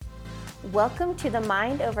Welcome to the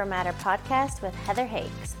Mind Over Matter podcast with Heather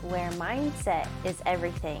Hakes, where mindset is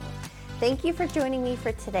everything. Thank you for joining me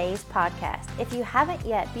for today's podcast. If you haven't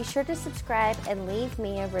yet, be sure to subscribe and leave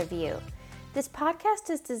me a review. This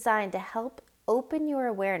podcast is designed to help open your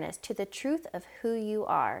awareness to the truth of who you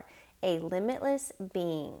are, a limitless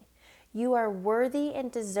being. You are worthy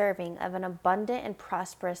and deserving of an abundant and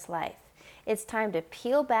prosperous life. It's time to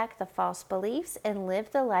peel back the false beliefs and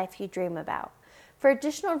live the life you dream about. For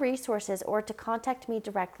additional resources or to contact me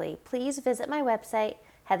directly, please visit my website,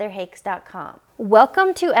 heatherhakes.com.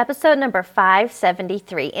 Welcome to episode number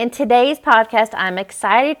 573. In today's podcast, I'm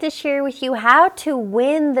excited to share with you how to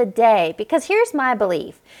win the day, because here's my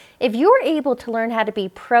belief. If you're able to learn how to be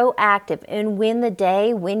proactive and win the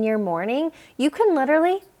day, win your morning, you can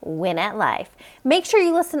literally win at life. Make sure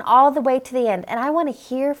you listen all the way to the end, and I want to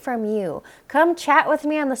hear from you. Come chat with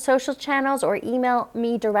me on the social channels or email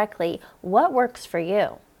me directly. What works for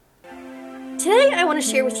you? Today, I want to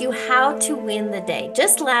share with you how to win the day.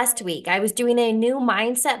 Just last week, I was doing a new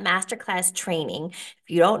Mindset Masterclass training. If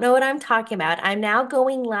you don't know what I'm talking about, I'm now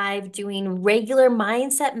going live doing regular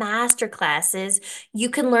Mindset Masterclasses.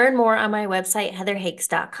 You can learn more on my website,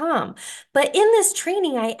 heatherhakes.com. But in this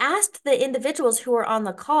training, I asked the individuals who were on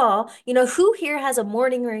the call, who here has a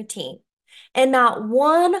morning routine? And not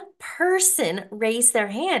one person raised their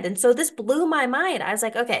hand. And so this blew my mind. I was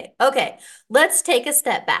like, okay, let's take a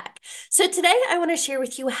step back. So today I want to share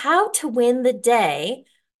with you how to win the day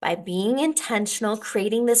by being intentional,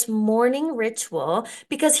 creating this morning ritual.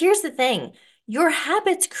 Because here's the thing, your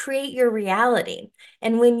habits create your reality.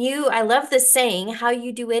 And I love this saying, how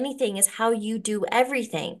you do anything is how you do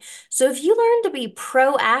everything. So if you learn to be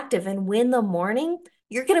proactive and win the morning,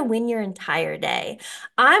 you're going to win your entire day.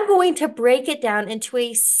 I'm going to break it down into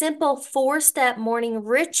a simple 4-step morning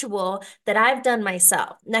ritual that I've done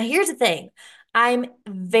myself. Now, here's the thing. I'm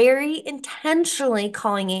very intentionally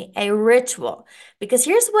calling it a ritual because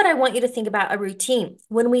here's what I want you to think about a routine.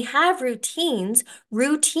 When we have routines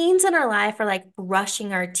in our life are like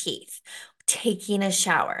brushing our teeth, taking a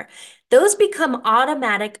shower. Those become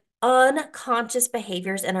automatic, unconscious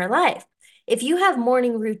behaviors in our life. If you have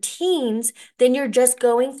morning routines, then you're just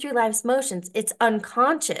going through life's motions. It's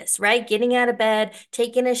unconscious, right? Getting out of bed,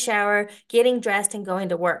 taking a shower, getting dressed, and going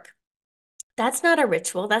to work. That's not a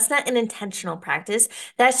ritual. That's not an intentional practice.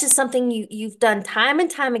 That's just something you've done time and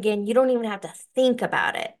time again. You don't even have to think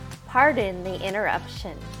about it. Pardon the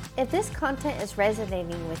interruption. If this content is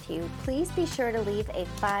resonating with you, please be sure to leave a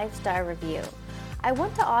 5-star review. I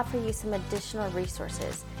want to offer you some additional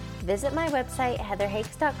resources. Visit my website,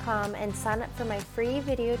 heatherhakes.com, and sign up for my free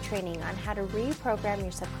video training on how to reprogram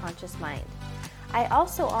your subconscious mind. I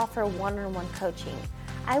also offer one-on-one coaching.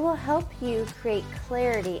 I will help you create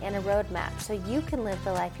clarity and a roadmap so you can live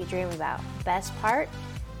the life you dream about. Best part,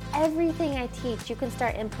 everything I teach you can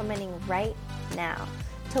start implementing right now.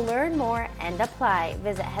 To learn more and apply,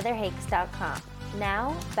 visit heatherhakes.com.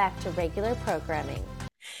 Now, back to regular programming.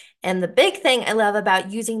 And the big thing I love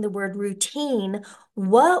about using the word routine,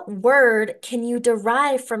 what word can you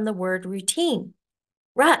derive from the word routine?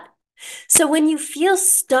 Rut. So when you feel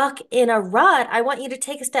stuck in a rut, I want you to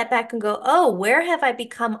take a step back and go, oh, where have I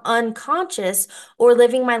become unconscious or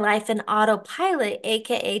living my life in autopilot,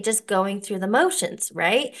 aka just going through the motions,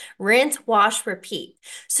 right? Rinse, wash, repeat.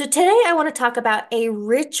 So today I want to talk about a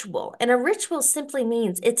ritual. And a ritual simply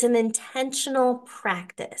means it's an intentional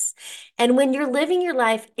practice. And when you're living your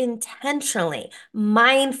life intentionally,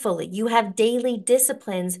 mindfully, you have daily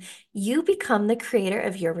disciplines, you become the creator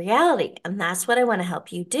of your reality. And that's what I want to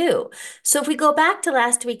help you do. So if we go back to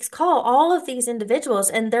last week's call, all of these individuals,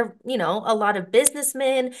 and they're, a lot of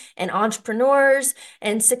businessmen and entrepreneurs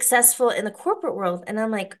and successful in the corporate world. And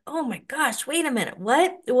I'm like, oh my gosh, wait a minute.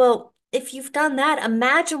 What? Well, if you've done that,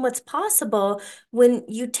 imagine what's possible when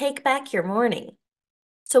you take back your morning.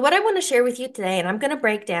 So what I want to share with you today, and I'm going to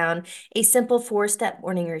break down a simple 4-step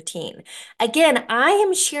morning routine. Again, I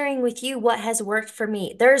am sharing with you what has worked for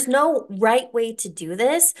me. There's no right way to do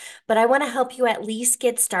this, but I want to help you at least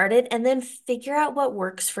get started and then figure out what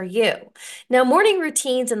works for you. Now, morning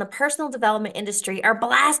routines in the personal development industry are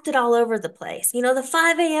blasted all over the place. The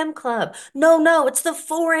 5 a.m. club. No, it's the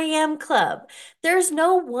 4 a.m. club. There's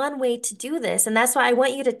no one way to do this, and that's why I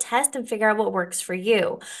want you to test and figure out what works for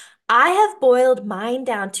you. I have boiled mine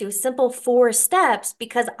down to simple 4 steps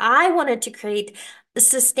because I wanted to create a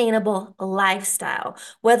sustainable lifestyle,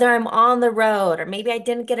 whether I'm on the road or maybe I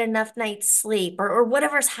didn't get enough night's sleep or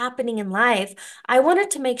whatever's happening in life. I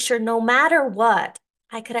wanted to make sure no matter what,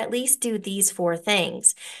 I could at least do these 4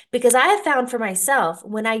 things because I have found for myself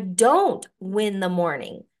when I don't win the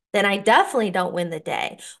morning, then I definitely don't win the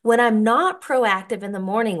day. When I'm not proactive in the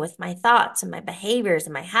morning with my thoughts and my behaviors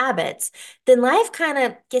and my habits, then life kind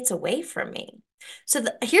of gets away from me. So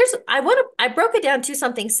I broke it down to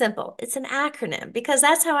something simple. It's an acronym because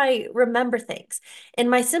that's how I remember things. And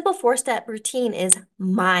my simple 4-step routine is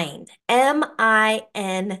MIND,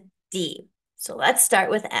 MIND. So let's start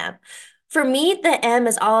with M. For me, the M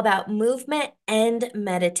is all about movement and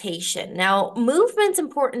meditation. Now, movement's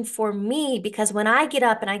important for me because when I get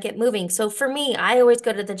up and I get moving, so for me, I always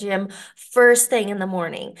go to the gym first thing in the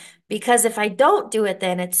morning because if I don't do it,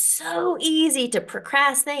 then it's so easy to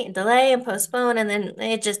procrastinate and delay and postpone, and then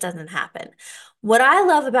it just doesn't happen. What I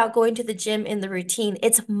love about going to the gym in the routine,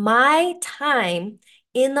 it's my time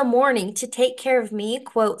in the morning to take care of me,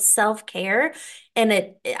 quote, self-care.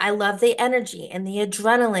 And I love the energy and the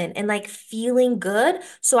adrenaline and like feeling good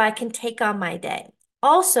so I can take on my day.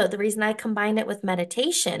 Also, the reason I combine it with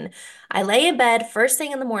meditation, I lay in bed first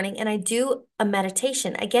thing in the morning and I do a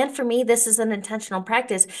meditation. Again, for me, this is an intentional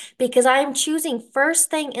practice because I am choosing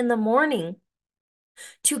first thing in the morning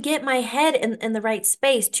to get my head in the right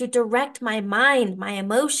space, to direct my mind, my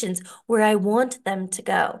emotions where I want them to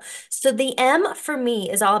go. So the M for me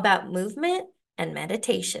is all about movement and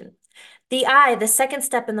meditation. The I, the second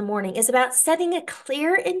step in the morning, is about setting a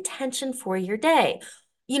clear intention for your day.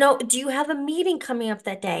 Do you have a meeting coming up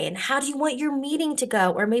that day? And how do you want your meeting to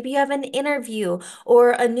go? Or maybe you have an interview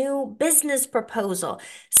or a new business proposal.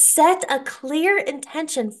 Set a clear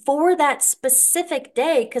intention for that specific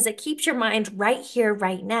day because it keeps your mind right here,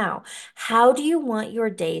 right now. How do you want your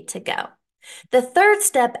day to go? The third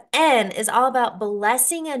step, N, is all about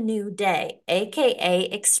blessing a new day, aka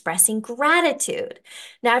expressing gratitude.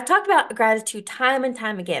 Now, I've talked about gratitude time and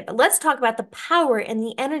time again, but let's talk about the power and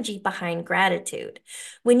the energy behind gratitude.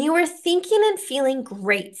 When you are thinking and feeling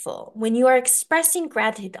grateful, when you are expressing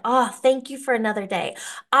gratitude, oh, thank you for another day.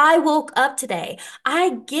 I woke up today.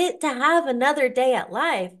 I get to have another day at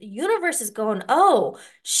life. The universe is going, oh,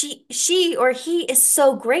 she or he is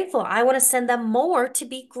so grateful. I want to send them more to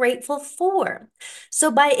be grateful for. So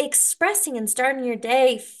by expressing and starting your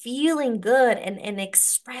day feeling good and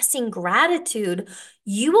expressing gratitude,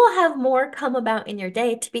 you will have more come about in your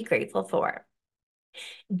day to be grateful for.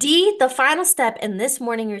 D, the final step in this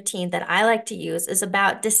morning routine that I like to use is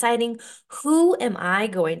about deciding who am I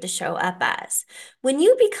going to show up as. When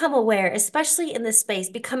you become aware, especially in this space,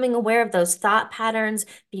 becoming aware of those thought patterns,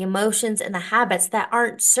 the emotions, and the habits that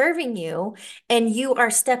aren't serving you, and you are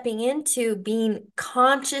stepping into being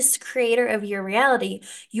conscious creator of your reality,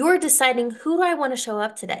 you're deciding who do I want to show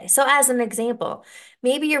up today. So as an example,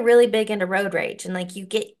 maybe you're really big into road rage and like you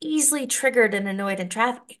get easily triggered and annoyed in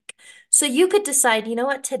traffic. So you could decide, you know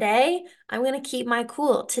what, today I'm going to keep my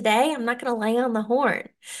cool. Today I'm not going to lay on the horn.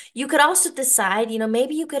 You could also decide,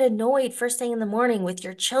 maybe you get annoyed first thing in the morning with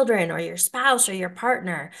your children or your spouse or your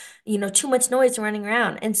partner, too much noise running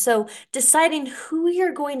around. And so deciding who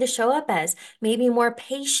you're going to show up as, maybe more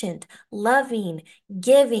patient, loving,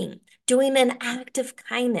 giving, doing an act of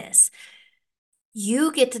kindness.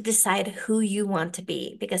 You get to decide who you want to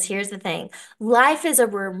be because here's the thing. Life is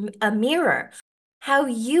a mirror. How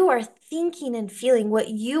you are thinking and feeling, what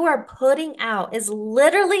you are putting out is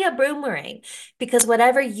literally a boomerang because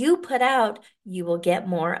whatever you put out, you will get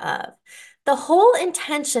more of. The whole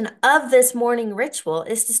intention of this morning ritual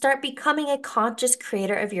is to start becoming a conscious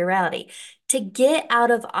creator of your reality, to get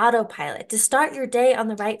out of autopilot, to start your day on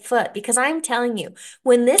the right foot. Because I'm telling you,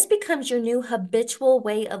 when this becomes your new habitual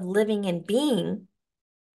way of living and being,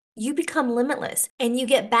 you become limitless and you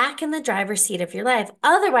get back in the driver's seat of your life.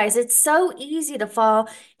 Otherwise, it's so easy to fall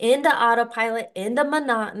into autopilot, into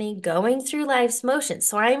monotony, going through life's motions.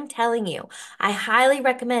 So I'm telling you, I highly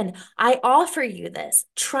recommend, I offer you this.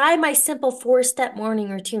 Try my simple 4-step morning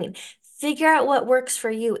routine. Figure out what works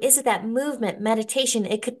for you. Is it that movement, meditation?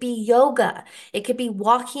 It could be yoga. It could be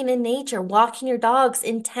walking in nature, walking your dogs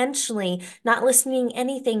intentionally, not listening to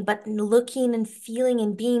anything, but looking and feeling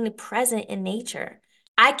and being present in nature.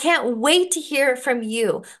 I can't wait to hear from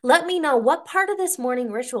you. Let me know what part of this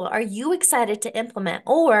morning ritual are you excited to implement,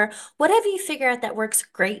 or what have you figured out that works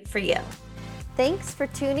great for you? Thanks for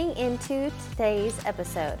tuning into today's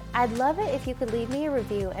episode. I'd love it if you could leave me a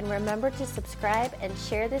review and remember to subscribe and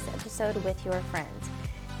share this episode with your friends.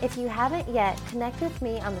 If you haven't yet, connect with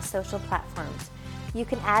me on the social platforms. You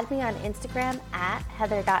can add me on Instagram at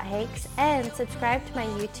heather.hakes and subscribe to my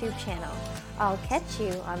YouTube channel. I'll catch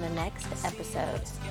you on the next episode.